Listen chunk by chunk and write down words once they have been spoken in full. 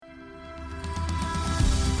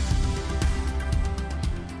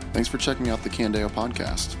Thanks for checking out the Candeo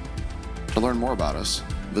podcast. To learn more about us,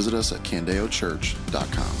 visit us at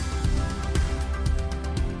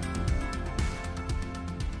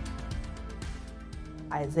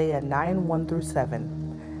candeochurch.com. Isaiah 9,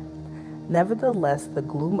 1-7. Nevertheless, the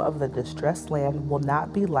gloom of the distressed land will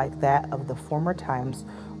not be like that of the former times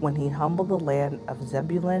when he humbled the land of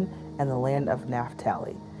Zebulun and the land of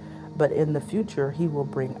Naphtali. But in the future he will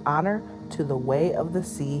bring honor to the way of the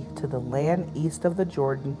sea, to the land east of the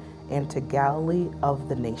Jordan, and to Galilee of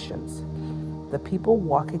the nations. The people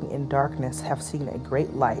walking in darkness have seen a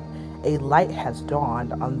great light. A light has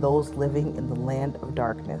dawned on those living in the land of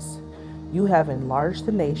darkness. You have enlarged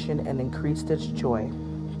the nation and increased its joy.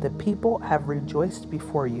 The people have rejoiced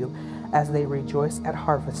before you as they rejoice at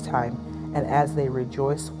harvest time and as they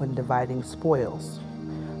rejoice when dividing spoils.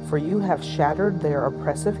 For you have shattered their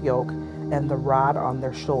oppressive yoke and the rod on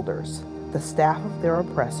their shoulders, the staff of their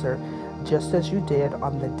oppressor, just as you did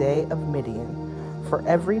on the day of Midian. For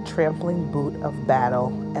every trampling boot of battle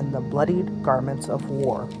and the bloodied garments of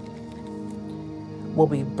war will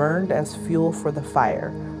be burned as fuel for the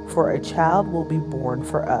fire. For a child will be born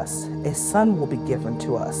for us, a son will be given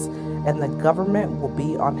to us, and the government will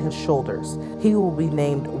be on his shoulders. He will be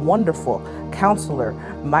named Wonderful, Counselor,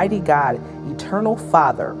 Mighty God, Eternal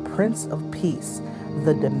Father, Prince of Peace.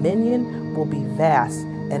 The dominion will be vast,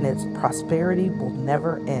 and its prosperity will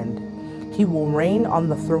never end. He will reign on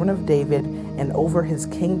the throne of David and over his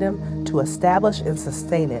kingdom, to establish and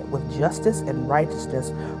sustain it with justice and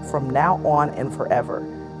righteousness from now on and forever.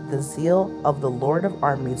 The zeal of the Lord of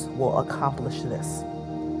armies will accomplish this.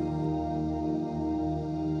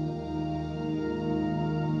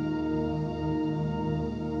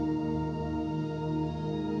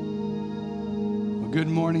 Good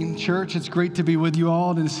morning, church. It's great to be with you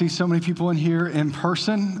all and to see so many people in here in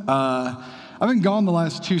person. I've been gone the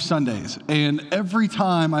last 2 Sundays, and every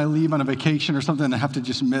time I leave on a vacation or something I have to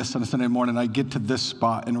just miss on a Sunday morning, I get to this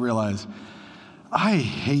spot and realize I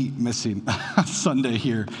hate missing a Sunday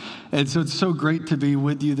here. And so it's so great to be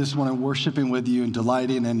with you this morning, worshiping with you and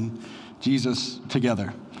delighting in Jesus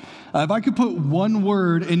together. If I could put one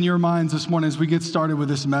word in your minds this morning as we get started with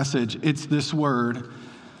this message, it's this word,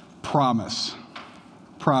 promise.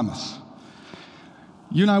 Promise.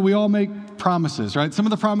 You and I, we all make promises, right? Some of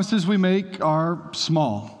the promises we make are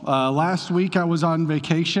small. Last week I was on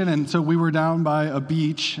vacation, and so we were down by a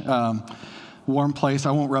beach, warm place.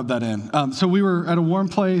 I won't rub that in. So we were at a warm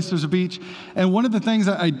place. There's a beach. And one of the things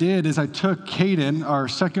that I did is I took Caden, our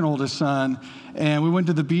second oldest son, and we went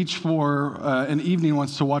to the beach for an evening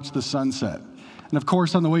once to watch the sunset. And of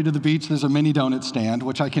course, on the way to the beach, there's a mini donut stand,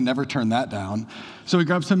 which I can never turn that down. So we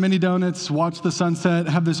grabbed some mini donuts, watched the sunset,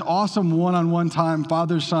 have this awesome one-on-one time,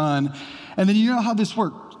 father-son. And then you know how this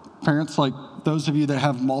works. Parents, like those of you that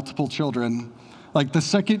have multiple children, like the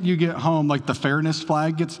second you get home, like the fairness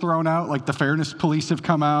flag gets thrown out, like the fairness police have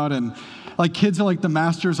come out, and like kids are like the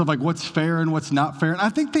masters of like what's fair and what's not fair. And I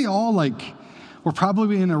think they all were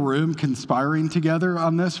probably in a room conspiring together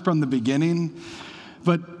on this from the beginning.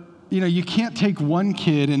 But you know, you can't take one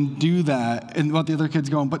kid and do that and let the other kids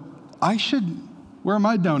going, but where are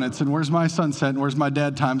my donuts and where's my sunset and where's my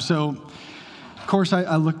dad time? So, of course,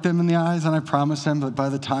 I looked them in the eyes and I promised them that by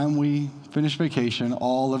the time we finish vacation,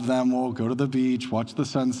 all of them will go to the beach, watch the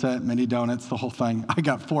sunset, mini donuts, the whole thing. I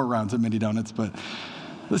got 4 rounds of mini donuts, but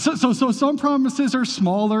so some promises are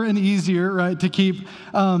smaller and easier, right, to keep.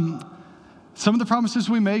 Some of the promises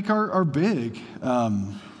we make are big.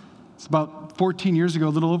 It's about 14 years ago, a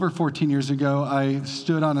little over 14 years ago, I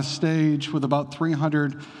stood on a stage with about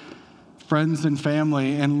 300 friends and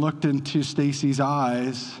family and looked into Stacy's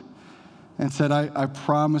eyes and said, I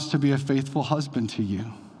promise to be a faithful husband to you,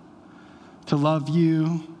 to love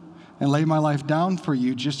you and lay my life down for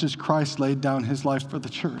you just as Christ laid down his life for the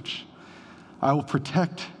church. I will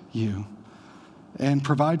protect you and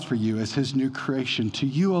provide for you as his new creation. To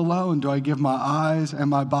you alone do I give my eyes and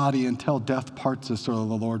my body until death parts us or the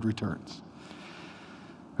Lord returns.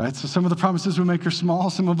 Right? So some of the promises we make are small,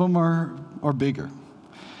 some of them are bigger.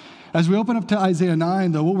 As we open up to Isaiah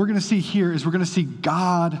 9, though, what we're going to see here is we're going to see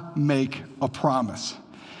God make a promise.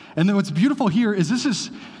 And then what's beautiful here is this is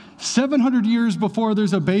 700 years before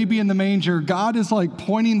there's a baby in the manger. God is like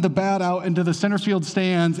pointing the bat out into the center field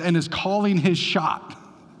stands and is calling his shot.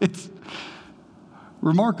 It's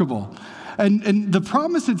remarkable. And the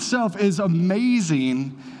promise itself is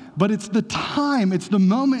amazing, but it's the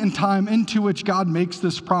moment in time into which God makes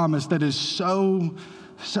this promise that is so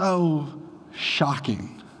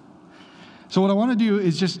shocking. So what I want to do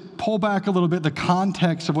is just pull back a little bit the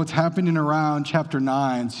context of what's happening around chapter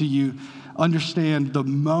 9 so you understand the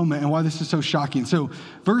moment and why this is so shocking. So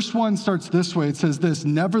verse 1 starts this way. It says this,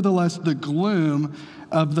 nevertheless, the gloom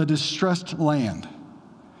of the distressed land.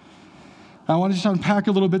 I want to just unpack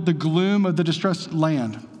a little bit the gloom of the distressed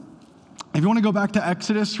land. If you want to go back to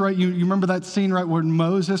Exodus, right, you remember that scene, right, where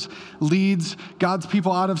Moses leads God's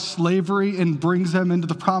people out of slavery and brings them into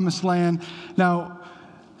the promised land. Now,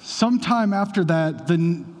 sometime after that,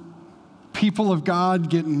 the people of God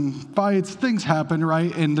get in fights, things happen,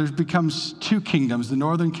 right, and there becomes two kingdoms, the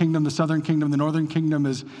northern kingdom, the southern kingdom. The northern kingdom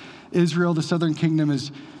is Israel, the southern kingdom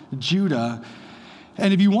is Judah.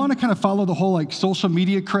 And if you want to kind of follow the whole like social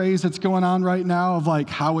media craze that's going on right now of like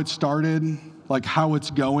how it started, like how it's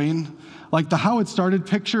going, like the how it started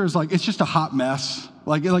picture is like, it's just a hot mess.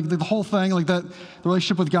 Like the whole thing, like that, the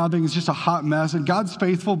relationship with God thing is just a hot mess. And God's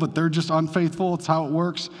faithful, but they're just unfaithful. It's how it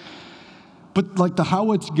works. But like the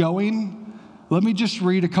how it's going, let me just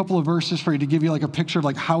read a couple of verses for you to give you like a picture of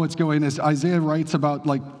like how it's going as Isaiah writes about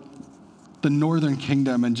like the northern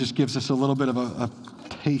kingdom and just gives us a little bit of a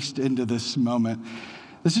taste into this moment.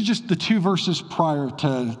 This is just the two verses prior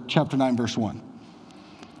to chapter 9, verse 1.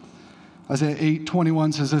 Isaiah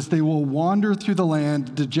 8:21 says this, they will wander through the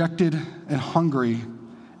land dejected and hungry.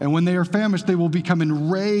 And when they are famished, they will become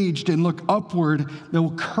enraged and look upward. They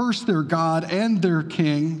will curse their God and their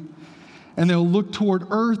king. And they'll look toward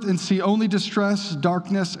earth and see only distress,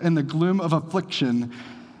 darkness, and the gloom of affliction.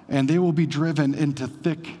 And they will be driven into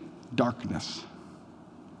thick darkness.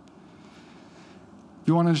 If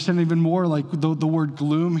you want to understand even more, like the word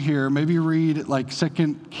gloom here, maybe read like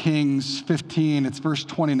 2 Kings 15, it's verse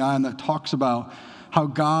 29 that talks about how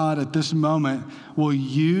God at this moment will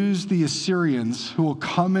use the Assyrians who will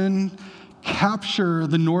come in, capture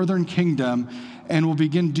the northern kingdom, and will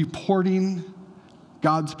begin deporting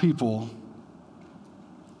God's people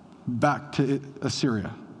back to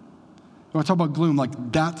Assyria. You want to talk about gloom, like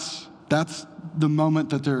that's the moment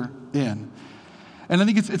that they're in. And I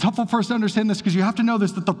think it's helpful for us to understand this because you have to know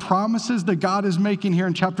this, that the promises that God is making here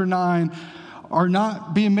in chapter 9 are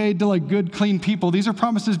not being made to like good, clean people. These are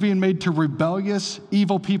promises being made to rebellious,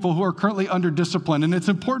 evil people who are currently under discipline. And it's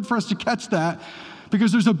important for us to catch that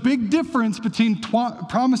because there's a big difference between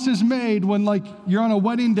promises made when like you're on a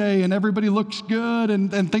wedding day and everybody looks good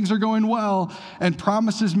and things are going well, and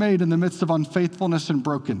promises made in the midst of unfaithfulness and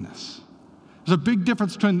brokenness. There's a big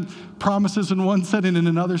difference between promises in one setting and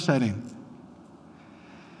another setting.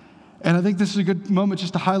 And I think this is a good moment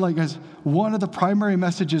just to highlight, guys, one of the primary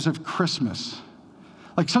messages of Christmas,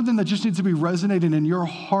 like something that just needs to be resonating in your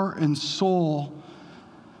heart and soul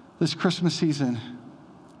this Christmas season,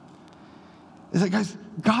 is that, guys,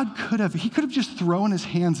 God could have just thrown his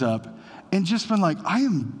hands up and just been like, I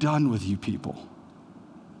am done with you people.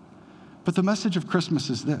 But the message of Christmas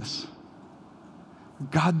is this: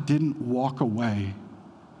 God didn't walk away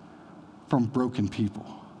from broken people,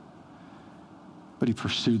 but he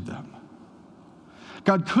pursued them.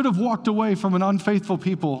 God could have walked away from an unfaithful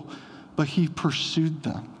people, but he pursued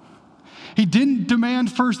them. He didn't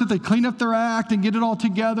demand first that they clean up their act and get it all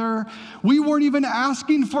together. We weren't even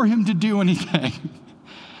asking for him to do anything.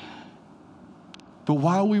 But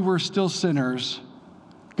while we were still sinners,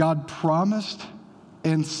 God promised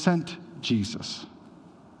and sent Jesus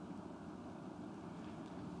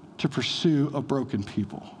to pursue a broken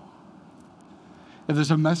people. If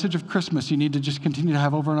there's a message of Christmas you need to just continue to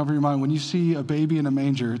have over and over in your mind, when you see a baby in a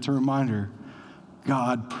manger, it's a reminder,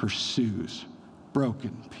 God pursues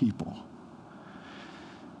broken people.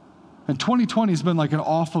 And 2020 has been like an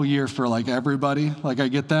awful year for like everybody. Like I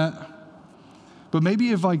get that. But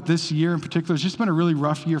maybe if like this year in particular, it's just been a really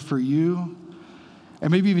rough year for you.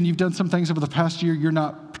 And maybe even you've done some things over the past year you're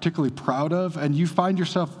not particularly proud of, and you find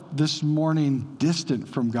yourself this morning distant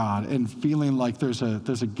from God and feeling like there's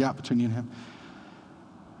a gap between you and him.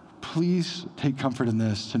 Please take comfort in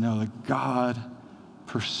this, to know that God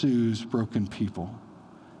pursues broken people.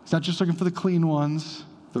 He's not just looking for the clean ones,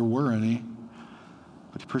 if there were any,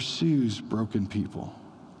 but he pursues broken people.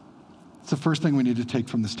 It's the first thing we need to take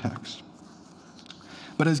from this text.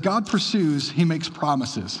 But as God pursues, he makes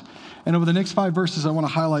promises. And over the next 5 verses, I want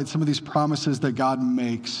to highlight some of these promises that God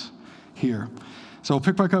makes here. So we'll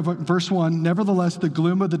pick back up at verse 1. Nevertheless, the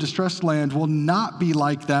gloom of the distressed land will not be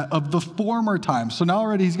like that of the former times. So now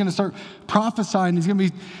already he's going to start prophesying. He's going to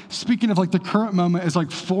be speaking of like the current moment as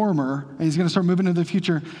like former, and he's going to start moving into the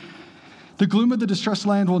future. The gloom of the distressed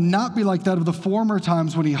land will not be like that of the former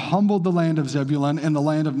times when he humbled the land of Zebulun and the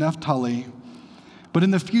land of Naphtali. But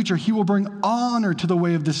in the future, he will bring honor to the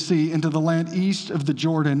way of the sea, into the land east of the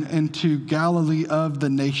Jordan, and to Galilee of the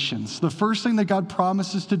nations. The first thing that God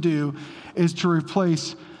promises to do is to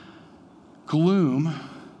replace gloom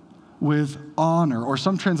with honor, or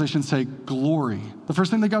some translations say glory. The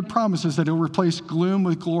first thing that God promises is that he'll replace gloom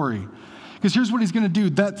with glory. Because here's what he's going to do.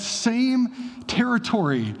 That same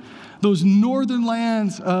territory, those northern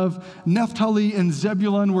lands of Naphtali and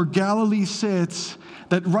Zebulun where Galilee sits,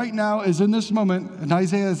 that right now is in this moment, in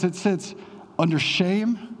Isaiah as it sits under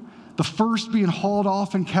shame, the first being hauled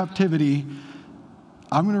off in captivity,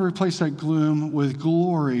 I'm going to replace that gloom with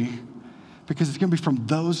glory, because it's going to be from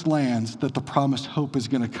those lands that the promised hope is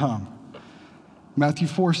going to come. Matthew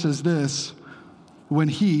 4 says this, when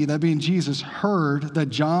he, that being Jesus, heard that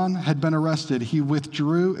John had been arrested, he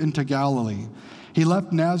withdrew into Galilee. He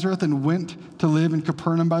left Nazareth and went to live in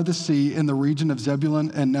Capernaum by the sea in the region of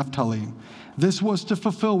Zebulun and Naphtali. This was to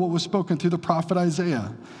fulfill what was spoken through the prophet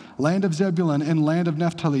Isaiah. Land of Zebulun and land of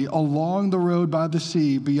Naphtali, along the road by the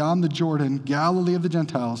sea, beyond the Jordan, Galilee of the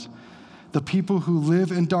Gentiles. The people who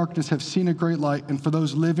live in darkness have seen a great light, and for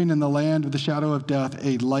those living in the land of the shadow of death,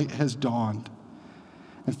 a light has dawned.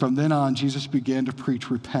 And from then on, Jesus began to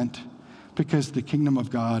preach, repent, because the kingdom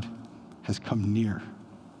of God has come near.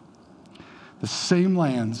 The same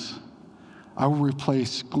lands, I will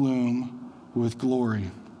replace gloom with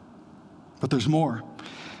glory. But there's more.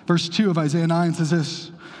 Verse 2 of Isaiah 9 says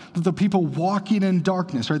this, that the people walking in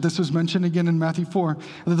darkness, right? This was mentioned again in Matthew 4,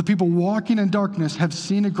 that the people walking in darkness have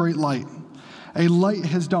seen a great light. A light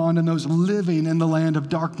has dawned in those living in the land of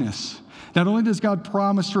darkness. Not only does God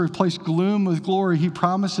promise to replace gloom with glory, he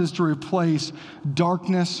promises to replace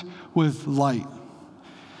darkness with light.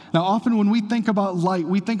 Now, often when we think about light,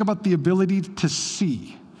 we think about the ability to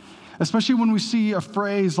see. Especially when we see a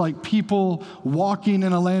phrase like people walking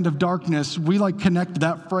in a land of darkness, we connect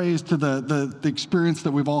that phrase to the experience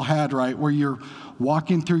that we've all had, right? Where you're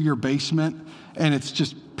walking through your basement and it's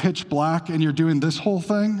just pitch black and you're doing this whole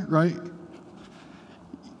thing, right?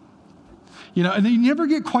 And then you never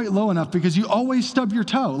get quite low enough because you always stub your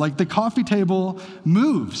toe. Like the coffee table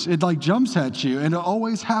moves, it jumps at you, and it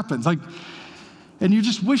always happens. And you're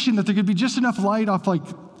just wishing that there could be just enough light off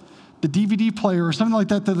the DVD player or something like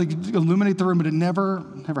that to illuminate the room, but it never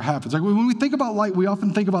happens. When we think about light, we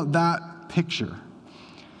often think about that picture.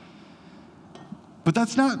 But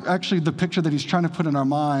that's not actually the picture that he's trying to put in our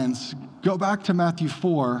minds. Go back to Matthew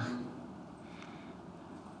 4.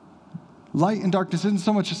 Light and darkness isn't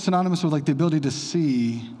so much synonymous with the ability to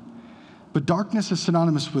see, but darkness is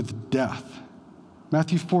synonymous with death.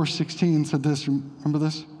 Matthew 4:16 said this, remember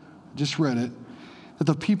this? I just read it. That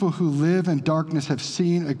the people who live in darkness have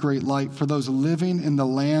seen a great light. For those living in the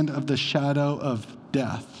land of the shadow of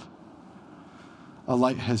death, a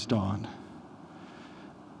light has dawned.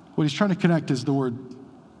 What he's trying to connect is the word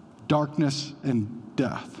darkness and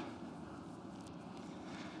death.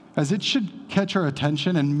 As it should catch our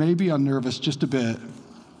attention and maybe unnerve us just a bit,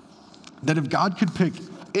 that if God could pick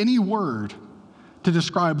any word to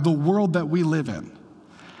describe the world that we live in,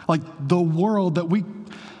 the world that we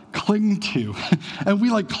cling to, and we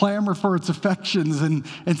clamor for its affections and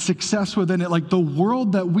success within it, the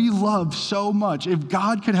world that we love so much, if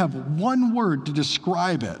God could have one word to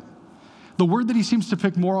describe it, the word that he seems to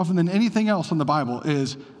pick more often than anything else in the Bible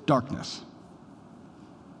is darkness.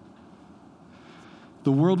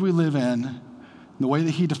 The world we live in, the way that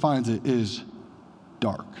he defines it, is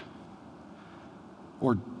dark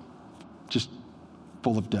or just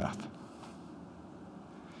full of death.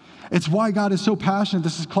 It's why God is so passionate,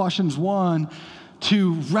 this is Colossians 1,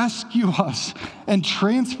 to rescue us and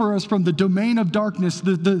transfer us from the domain of darkness,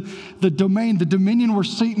 the dominion where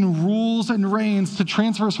Satan rules and reigns, to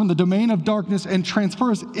transfer us from the domain of darkness and transfer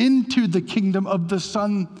us into the kingdom of the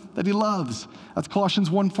Son that he loves. That's Colossians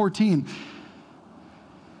 1:14.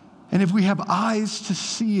 And if we have eyes to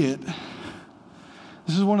see it,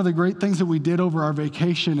 this is one of the great things that we did over our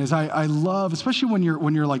vacation is I love, especially when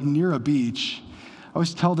you're near a beach. I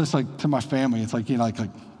always tell this to my family. It's like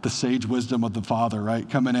the sage wisdom of the father, right?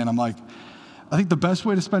 Coming in, I think the best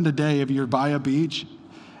way to spend a day if you're by a beach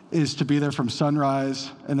is to be there from sunrise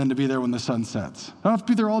and then to be there when the sun sets. I don't have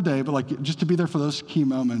to be there all day, but just to be there for those key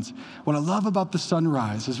moments. What I love about the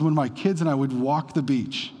sunrise is when my kids and I would walk the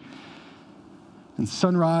beach. And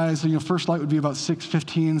sunrise, first light would be about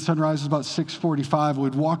 6:15. Sunrise is about 6:45.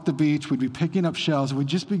 We'd walk the beach. We'd be picking up shells. And we'd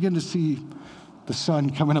just begin to see the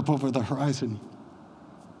sun coming up over the horizon.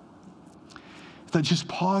 That just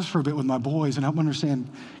pause for a bit with my boys and help them understand,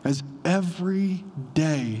 guys, every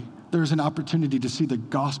day there's an opportunity to see the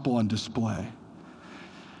gospel on display.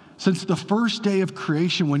 Since the first day of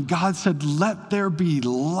creation, when God said, let there be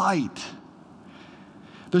light,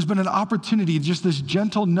 there's been an opportunity, just this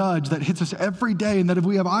gentle nudge that hits us every day, and that if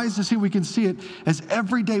we have eyes to see, we can see it, as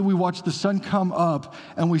every day we watch the sun come up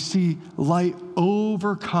and we see light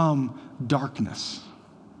overcome darkness.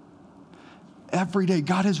 every day.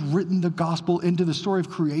 God has written the gospel into the story of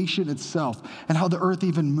creation itself and how the earth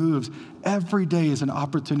even moves. Every day is an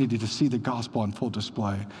opportunity to see the gospel on full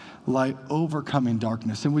display, light overcoming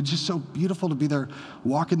darkness. And it's just so beautiful to be there,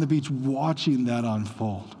 walking the beach, watching that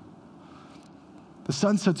unfold. The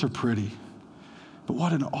sunsets are pretty, but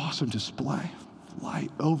what an awesome display.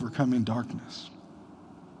 Light overcoming darkness.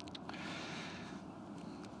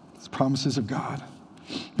 It's promises of God.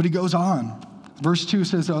 But he goes on. Verse 2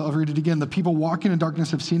 says, I'll read it again. The people walking in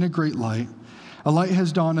darkness have seen a great light. A light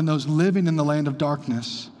has dawned on those living in the land of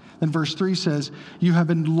darkness. Then verse 3 says, you have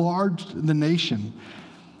enlarged the nation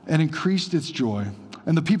and increased its joy.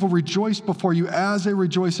 And the people rejoice before you as they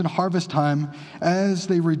rejoice in harvest time, as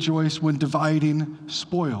they rejoice when dividing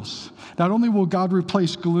spoils. Not only will God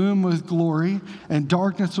replace gloom with glory and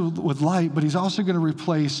darkness with light, but he's also going to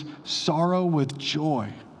replace sorrow with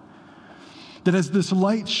joy. That as this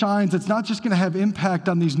light shines, it's not just going to have impact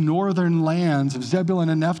on these northern lands of Zebulun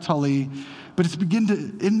and Naphtali, but it's begin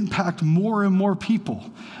to impact more and more people.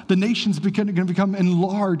 The nation's going to become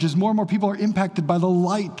enlarged as more and more people are impacted by the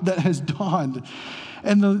light that has dawned.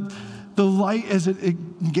 And the light, as it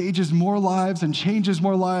engages more lives and changes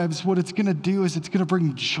more lives, what it's going to do is it's going to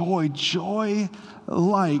bring joy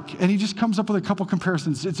like, and he just comes up with a couple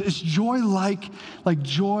comparisons. It's joy like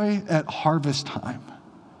joy at harvest time.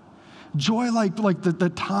 Joy like the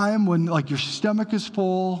time when like your stomach is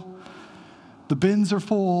full, the bins are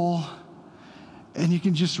full, and you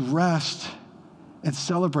can just rest and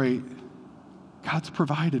celebrate God's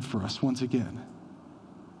provided for us once again.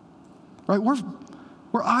 Right?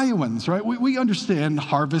 We're Iowans, right? We understand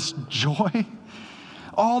harvest joy.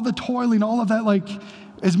 All the toiling, all of that, like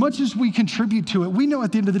as much as we contribute to it, we know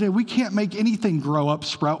at the end of the day, we can't make anything grow up,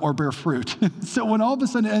 sprout, or bear fruit. So when all of a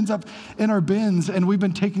sudden it ends up in our bins and we've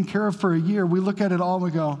been taken care of for a year, we look at it all and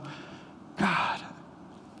we go, God,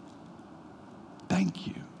 thank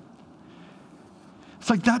you. It's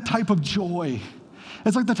like that type of joy.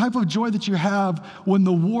 It's like the type of joy that you have when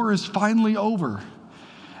the war is finally over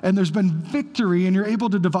and there's been victory and you're able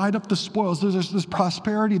to divide up the spoils. There's this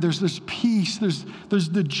prosperity, there's this peace, there's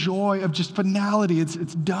the joy of just finality. It's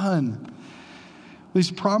done. These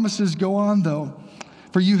promises go on though.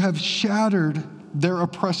 For you have shattered their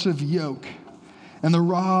oppressive yoke and the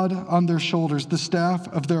rod on their shoulders, the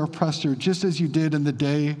staff of their oppressor, just as you did in the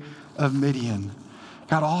day of Midian.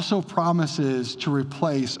 God also promises to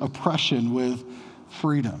replace oppression with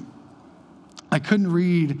freedom. I couldn't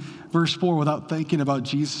read verse 4 without thinking about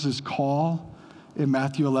Jesus' call in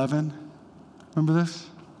Matthew 11. Remember this?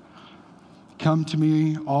 Come to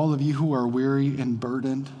me, all of you who are weary and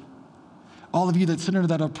burdened, all of you that sit under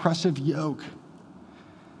that oppressive yoke,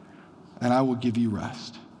 and I will give you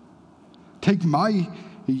rest. Take my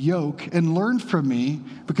yoke and learn from me,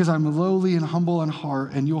 because I'm lowly and humble in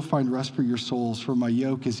heart, and you'll find rest for your souls, for my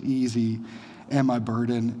yoke is easy and my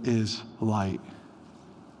burden is light.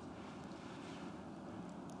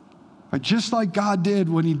 But just like God did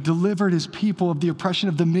when he delivered his people of the oppression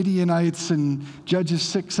of the Midianites in Judges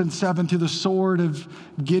 6 and 7 through the sword of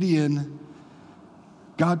Gideon,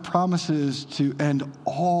 God promises to end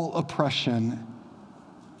all oppression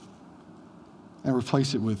and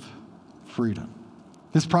replace it with freedom.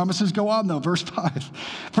 His promises go on though, verse 5.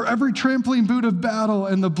 For every trampling boot of battle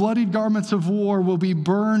and the bloodied garments of war will be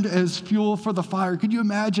burned as fuel for the fire. Could you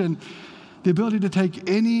imagine the ability to take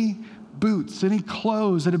any boots, any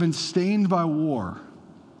clothes that have been stained by war,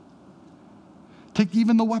 take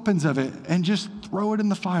even the weapons of it and just throw it in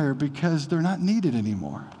the fire because they're not needed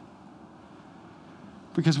anymore?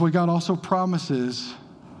 Because what God also promises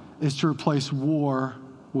is to replace war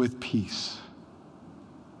with peace.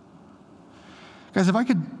 Guys, if I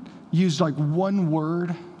could use like one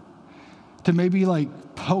word to maybe like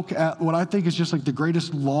poke at what I think is just like the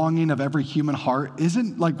greatest longing of every human heart,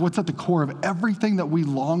 isn't like what's at the core of everything that we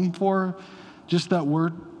long for, just that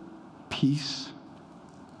word, peace?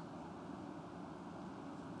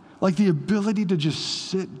 Like the ability to just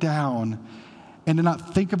sit down and to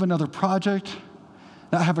not think of another project,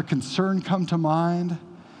 not have a concern come to mind,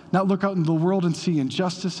 not look out into the world and see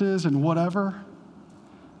injustices and whatever,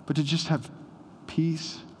 but to just have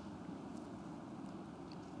peace.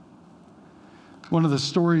 One of the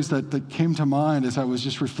stories that came to mind as I was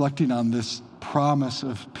just reflecting on this promise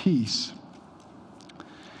of peace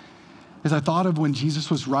is I thought of when Jesus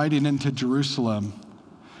was riding into Jerusalem,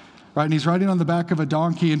 right? And he's riding on the back of a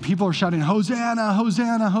donkey and people are shouting, Hosanna,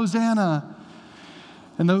 Hosanna, Hosanna.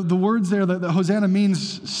 And the words there, that Hosanna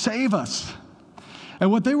means save us. And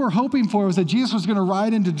what they were hoping for was that Jesus was going to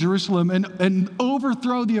ride into Jerusalem and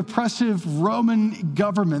overthrow the oppressive Roman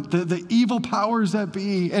government, the evil powers that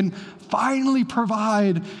be, and finally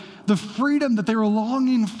provide the freedom that they were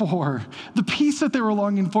longing for, the peace that they were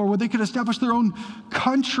longing for, where they could establish their own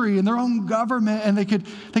country and their own government, and they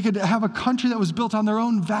could have a country that was built on their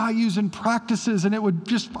own values and practices, and it would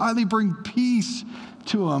just finally bring peace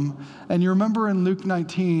to them. And you remember in Luke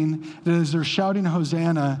 19 that as they're shouting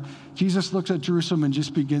Hosanna, Jesus looks at Jerusalem and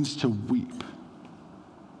just begins to weep.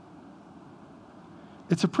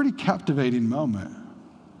 It's a pretty captivating moment.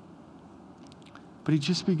 But he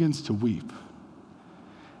just begins to weep.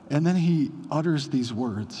 And then he utters these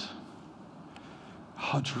words,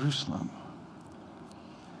 "Oh, Jerusalem,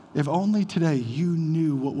 if only today you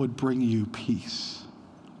knew what would bring you peace."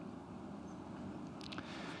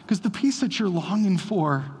 Because the peace that you're longing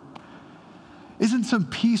for isn't some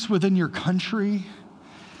peace within your country.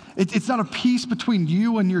 It's not a peace between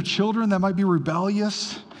you and your children that might be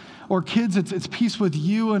rebellious. Or kids, it's peace with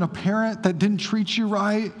you and a parent that didn't treat you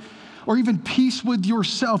right. Or even peace with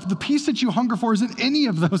yourself. The peace that you hunger for isn't any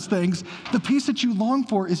of those things. The peace that you long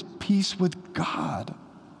for is peace with God.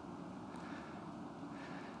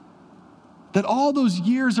 That all those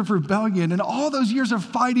years of rebellion and all those years of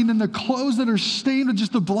fighting and the clothes that are stained with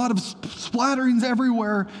just the blood of splatterings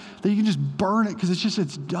everywhere, that you can just burn it because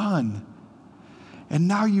it's done. And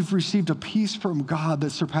now you've received a peace from God that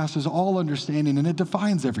surpasses all understanding, and it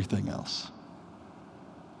defines everything else.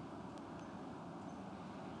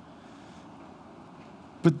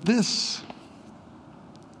 But this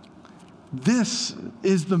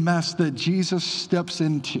is the mess that Jesus steps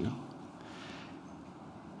into.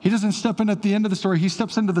 He doesn't step in at the end of the story. He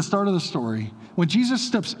steps into the start of the story. When Jesus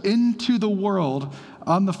steps into the world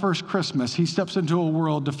on the first Christmas, he steps into a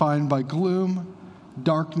world defined by gloom,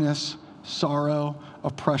 darkness, sorrow,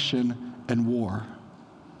 oppression, and war.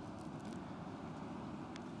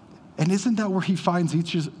 And isn't that where he finds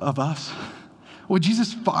each of us? When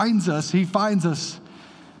Jesus finds us, he finds us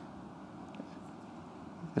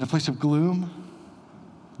in a place of gloom,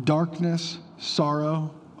 darkness,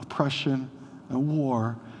 sorrow, oppression, and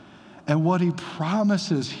war. And what he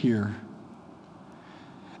promises here,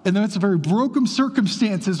 and then it's a very broken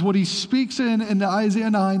circumstances, what he speaks in Isaiah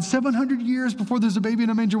 9, 700 years before there's a baby in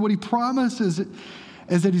a manger, what he promises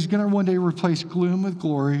is that he's going to one day replace gloom with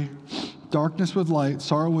glory, darkness with light,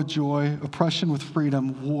 sorrow with joy, oppression with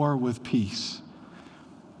freedom, war with peace.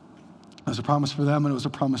 It was a promise for them, and it was a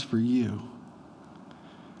promise for you.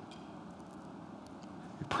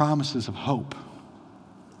 Promises of hope.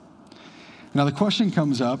 Now the question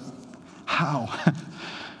comes up, how?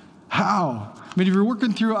 How? I mean, if you're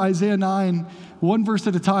working through Isaiah 9, one verse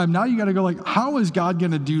at a time, now you got to go like, how is God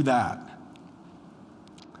going to do that?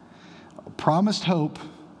 Promised hope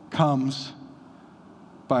comes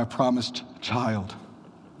by a promised child.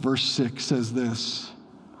 Verse 6 says this,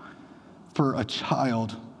 "For a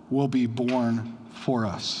child will be born for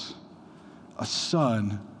us. A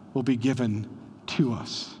son will be given to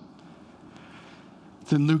us."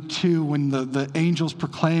 It's in Luke 2 when the angels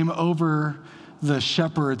proclaim over the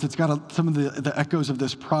shepherds. It's got some of the echoes of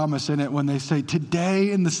this promise in it when they say,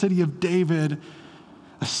 "Today in the city of David,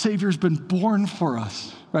 a Savior's been born for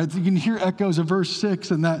us." Right? So you can hear echoes of verse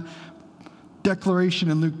 6 and that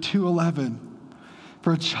declaration in Luke 2:11.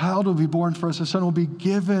 "For a child will be born for us, a son will be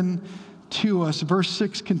given to us." Verse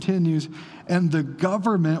 6 continues, "And the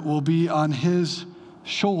government will be on his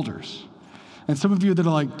shoulders." And some of you that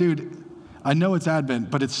are like, dude, I know it's Advent,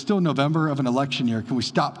 but it's still November of an election year. Can we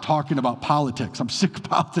stop talking about politics? I'm sick of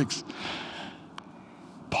politics.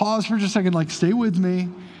 Pause for just a second, stay with me.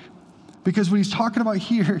 Because what he's talking about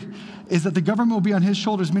here is that the government will be on his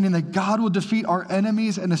shoulders, meaning that God will defeat our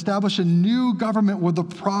enemies and establish a new government where the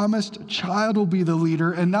promised child will be the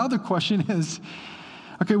leader. And now the question is,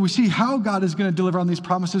 okay, we see how God is going to deliver on these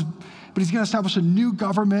promises, but he's going to establish a new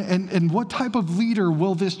government, and what type of leader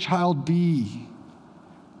will this child be?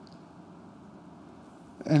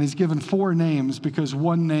 And he's given 4 names because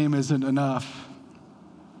one name isn't enough.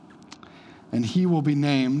 And he will be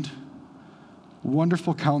named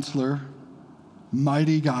Wonderful Counselor,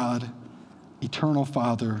 Mighty God, Eternal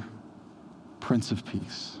Father, Prince of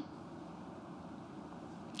Peace.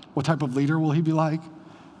 What type of leader will he be like?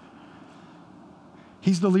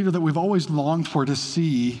 He's the leader that we've always longed for to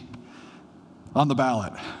see on the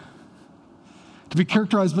ballot. To be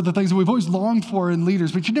characterized by the things that we've always longed for in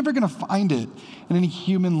leaders, but you're never going to find it in any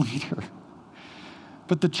human leader.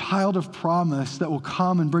 But the child of promise that will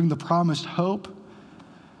come and bring the promised hope,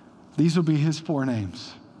 these will be his 4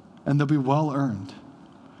 names, and they'll be well earned.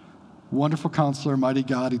 Wonderful Counselor, Mighty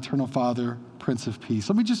God, Eternal Father, Prince of Peace.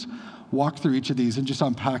 Let me just walk through each of these and just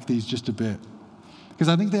unpack these just a bit, because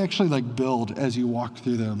I think they actually build as you walk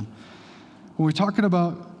through them. When we're talking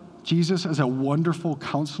about Jesus as a wonderful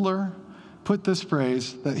counselor, put this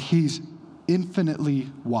phrase that he's infinitely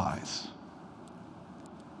wise.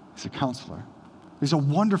 He's a counselor. He's a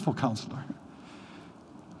wonderful counselor.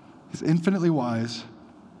 He's infinitely wise.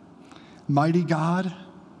 Mighty God,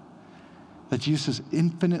 that Jesus is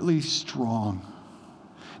infinitely strong.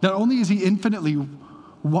 Not only is he infinitely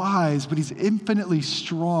wise, but he's infinitely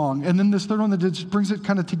strong. And then this third one that just brings it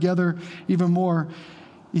kind of together even more,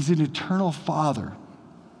 he's an eternal Father,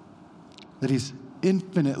 that he's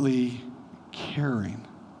infinitely caring.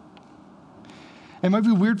 It might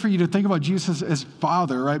be weird for you to think about Jesus as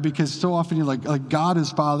Father, right? Because so often you're like God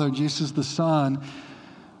is Father, Jesus the Son.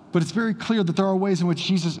 But it's very clear that there are ways in which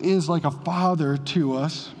Jesus is like a father to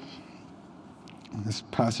us. And this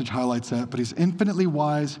passage highlights that, but he's infinitely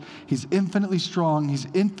wise, he's infinitely strong, he's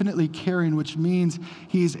infinitely caring, which means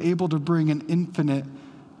he is able to bring an infinite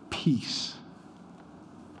peace.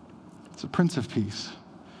 It's a Prince of Peace.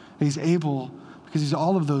 He's able, because he's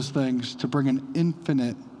all of those things, to bring an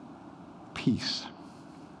infinite peace.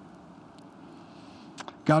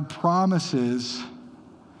 God promises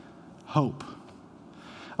hope.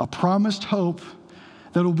 A promised hope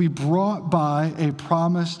that will be brought by a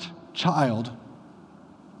promised child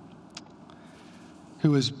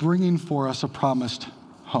who is bringing for us a promised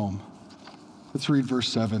home. Let's read verse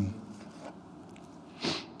 7.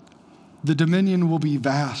 The dominion will be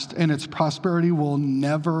vast, and its prosperity will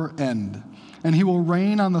never end. And he will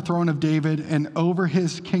reign on the throne of David and over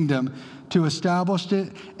his kingdom to establish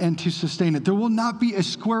it and to sustain it. There will not be a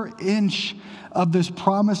square inch of this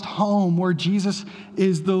promised home where Jesus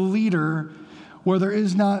is the leader, where there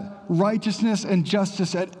is not righteousness and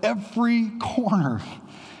justice at every corner.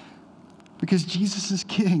 Because Jesus is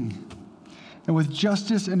king. And with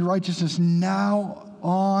justice and righteousness now,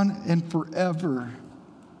 on, and forever.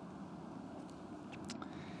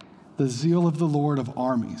 The zeal of the Lord of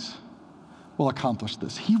armies will accomplish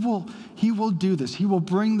this. He will do this. He will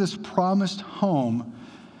bring this promised home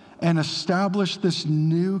and establish this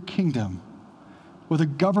new kingdom with a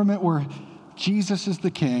government where Jesus is the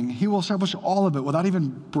king. He will establish all of it without even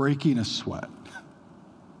breaking a sweat.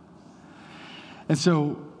 And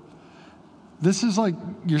so this is like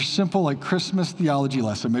your simple like Christmas theology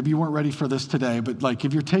lesson. Maybe you weren't ready for this today, but like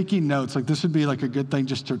if you're taking notes, like this would be like a good thing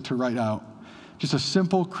just to write out. Just a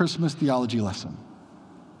simple Christmas theology lesson.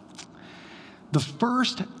 The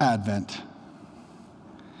first Advent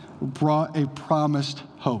brought a promised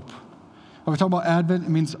hope. When we talk about Advent, it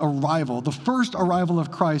means arrival. The first arrival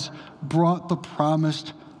of Christ brought the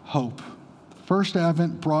promised hope. The first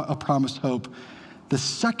Advent brought a promised hope. The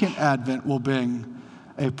second Advent will bring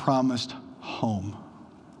a promised home.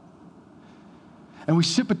 And we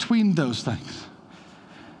sit between those things.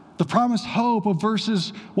 The promised hope of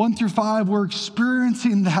verses 1-5, we're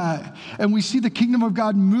experiencing that. And we see the kingdom of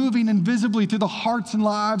God moving invisibly through the hearts and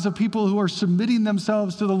lives of people who are submitting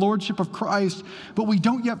themselves to the lordship of Christ, but we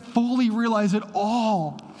don't yet fully realize it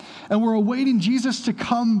all. And we're awaiting Jesus to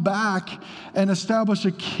come back and establish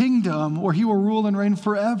a kingdom where he will rule and reign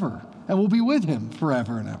forever, and we'll be with him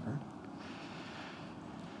forever and ever.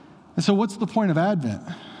 And so what's the point of Advent?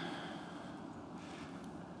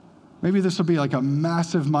 Maybe this will be like a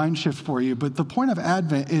massive mind shift for you, but the point of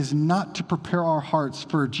Advent is not to prepare our hearts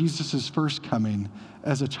for Jesus' first coming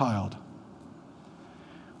as a child.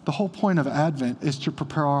 The whole point of Advent is to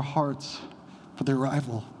prepare our hearts for the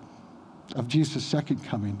arrival of Jesus' second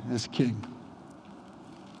coming as King.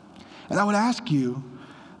 And I would ask you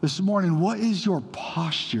this morning, what is your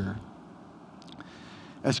posture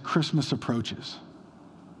as Christmas approaches?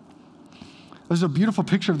 There's a beautiful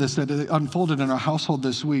picture of this that unfolded in our household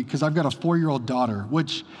this week because I've got a 4-year-old daughter,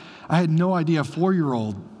 which I had no idea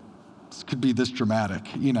 4-year-old could be this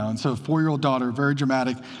dramatic, and so 4-year-old daughter, very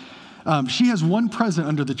dramatic. She has one present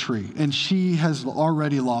under the tree, and she has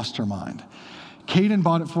already lost her mind. Caden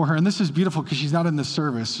bought it for her, and this is beautiful because she's not in this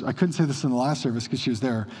service. I couldn't say this in the last service because she was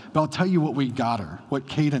there, but I'll tell you what we got her, what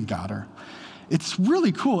Caden got her. It's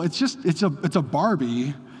really cool. It's a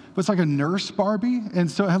Barbie, but it's like a nurse Barbie, and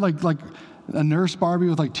so it had like a nurse Barbie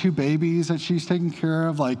with like 2 babies that she's taking care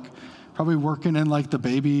of, like probably working in like the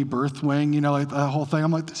baby birth wing, like the whole thing.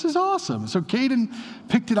 I'm like, this is awesome. So Caden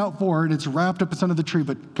picked it out for her, and it's wrapped up, it's under the tree.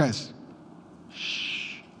 But guys,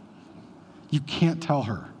 shh, you can't tell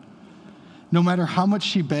her, no matter how much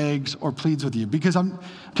she begs or pleads with you. Because I'm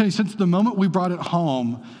telling you, since the moment we brought it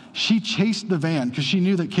home, she chased the van because she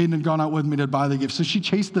knew that Caden had gone out with me to buy the gift. So she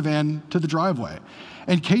chased the van to the driveway.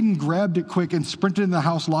 And Caden grabbed it quick and sprinted in the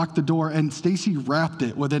house, locked the door, and Stacy wrapped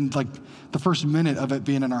it within like the first minute of it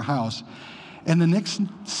being in our house. And the next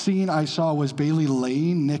scene I saw was Bailey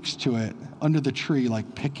laying next to it under the tree,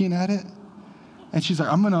 like picking at it. And she's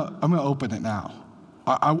like, I'm gonna open it now.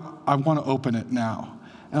 I want to open it now.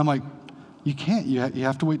 And I'm like, you can't. You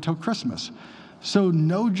have to wait till Christmas. So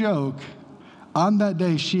no joke, on that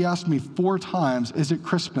day, she asked me 4 times, is it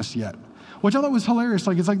Christmas yet? Which I thought was hilarious.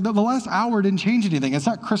 Like, it's like the last hour didn't change anything. It's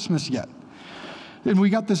not Christmas yet. And we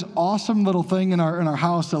got this awesome little thing in our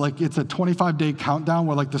house that, like, it's a 25-day countdown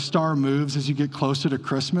where, like, the star moves as you get closer to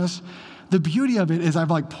Christmas. The beauty of it is I've,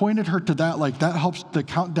 like, pointed her to that. Like, that helps the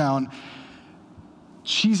countdown.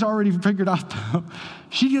 She's already figured out, though,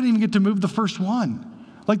 she didn't even get to move the first one.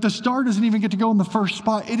 Like, the star doesn't even get to go in the first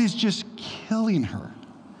spot. It is just killing her.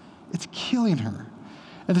 It's killing her.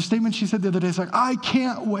 And the statement she said the other day is like, I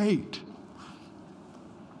can't wait.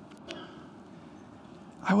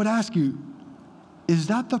 I would ask you, is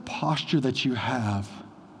that the posture that you have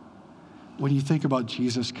when you think about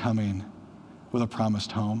Jesus coming with a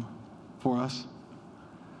promised home for us?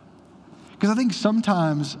 Because I think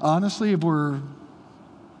sometimes, honestly, if we're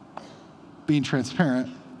being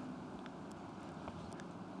transparent,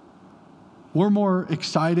 we're more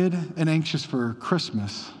excited and anxious for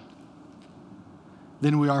Christmas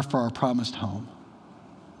than we are for our promised home.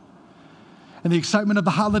 And the excitement of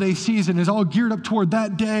the holiday season is all geared up toward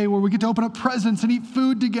that day where we get to open up presents and eat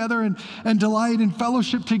food together and delight in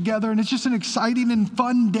fellowship together. And it's just an exciting and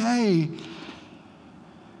fun day.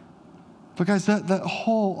 But guys,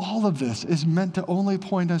 all of this is meant to only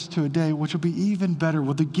point us to a day which will be even better,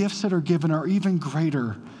 where the gifts that are given are even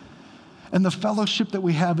greater. And the fellowship that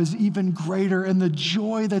we have is even greater. And the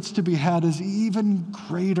joy that's to be had is even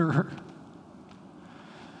greater.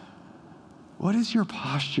 What is your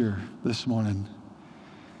posture this morning?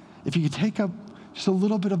 If you could take up just a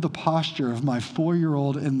little bit of the posture of my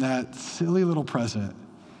 4-year-old in that silly little present,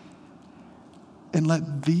 and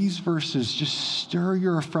let these verses just stir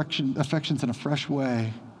your affections in a fresh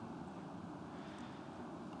way,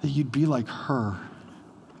 that you'd be like her.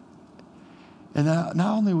 And that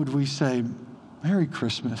not only would we say, Merry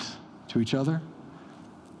Christmas to each other,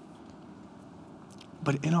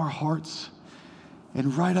 but in our hearts,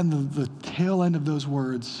 and right on the tail end of those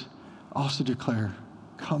words, also declare,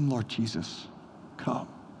 come, Lord Jesus, come.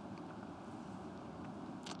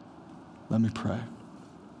 Let me pray.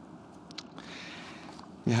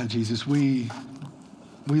 Yeah, Jesus, we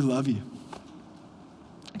love you.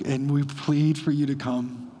 And we plead for you to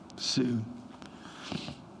come soon.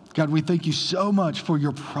 God, we thank you so much for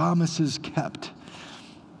your promises kept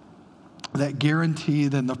that guarantee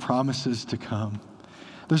then the promises to come.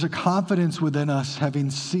 There's a confidence within us, having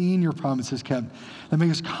seen your promises kept, that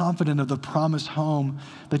makes us confident of the promised home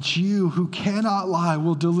that you, who cannot lie,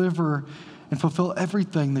 will deliver and fulfill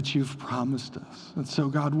everything that you've promised us. And so,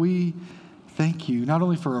 God, we thank you not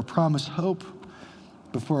only for our promised hope,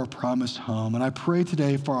 but for our promised home. And I pray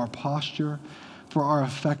today for our posture, for our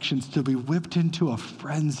affections to be whipped into a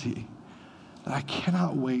frenzy, that I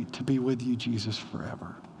cannot wait to be with you, Jesus,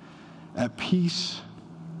 forever, at peace,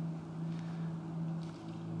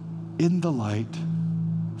 in the light,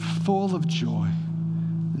 full of joy,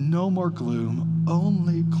 no more gloom,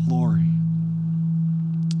 only glory,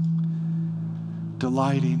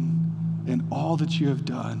 delighting in all that you have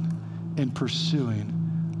done in pursuing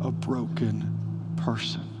a broken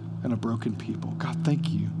person and a broken people. God, thank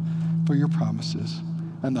you for your promises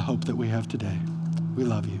and the hope that we have today. We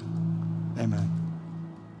love you. Amen.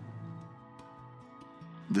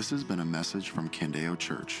 This has been a message from Candeo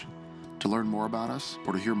Church. To learn more about us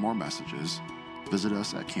or to hear more messages, visit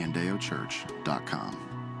us at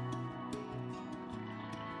candeochurch.com.